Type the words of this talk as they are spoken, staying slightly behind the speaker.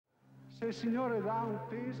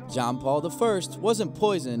John Paul I wasn't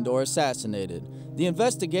poisoned or assassinated. The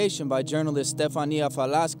investigation by journalist Stefania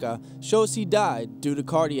Falasca shows he died due to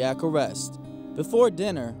cardiac arrest. Before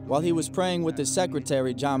dinner, while he was praying with his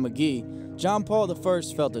secretary, John McGee, John Paul I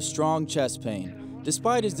felt a strong chest pain.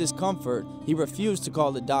 Despite his discomfort, he refused to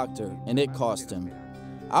call a doctor, and it cost him.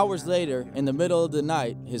 Hours later, in the middle of the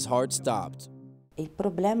night, his heart stopped.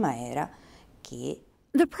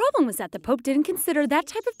 The problem was that the Pope didn't consider that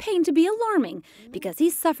type of pain to be alarming because he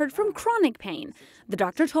suffered from chronic pain. The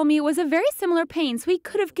doctor told me it was a very similar pain, so he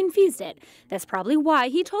could have confused it. That's probably why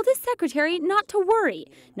he told his secretary not to worry.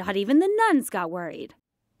 Not even the nuns got worried.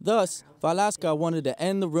 Thus, Falasca wanted to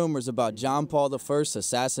end the rumors about John Paul I's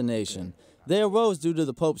assassination. They arose due to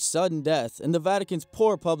the Pope's sudden death and the Vatican's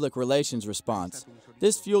poor public relations response.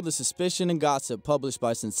 This fueled the suspicion and gossip published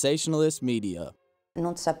by sensationalist media. They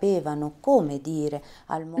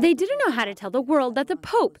didn't know how to tell the world that the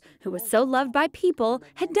Pope, who was so loved by people,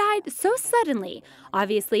 had died so suddenly.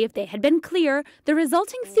 Obviously, if they had been clear, the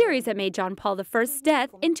resulting theories that made John Paul I's death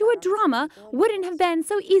into a drama wouldn't have been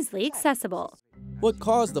so easily accessible. What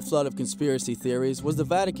caused the flood of conspiracy theories was the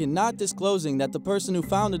Vatican not disclosing that the person who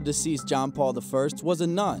found the deceased John Paul I was a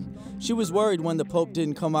nun. She was worried when the Pope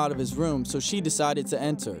didn't come out of his room, so she decided to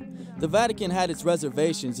enter. The Vatican had its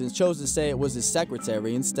reservations and chose to say it was his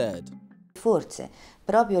secretary instead.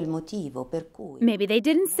 Maybe they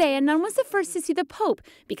didn't say a nun was the first to see the Pope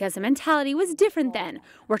because the mentality was different then.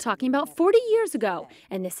 We're talking about 40 years ago,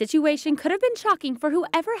 and this situation could have been shocking for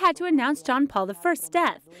whoever had to announce John Paul I's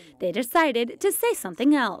death. They decided to say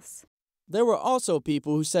something else. There were also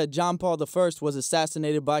people who said John Paul I was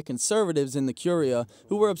assassinated by conservatives in the Curia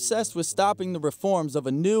who were obsessed with stopping the reforms of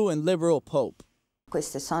a new and liberal Pope.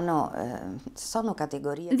 These are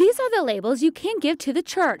the labels you can't give to the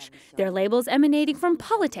church. They're labels emanating from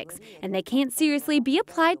politics, and they can't seriously be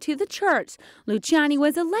applied to the church. Luciani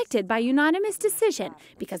was elected by unanimous decision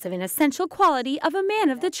because of an essential quality of a man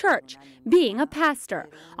of the church, being a pastor.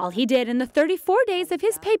 All he did in the 34 days of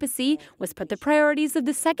his papacy was put the priorities of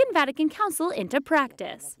the Second Vatican Council into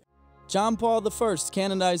practice. John Paul I's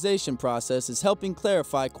canonization process is helping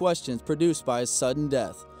clarify questions produced by his sudden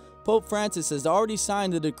death. Pope Francis has already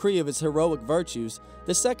signed the decree of his heroic virtues,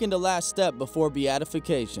 the second to last step before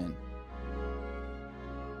beatification.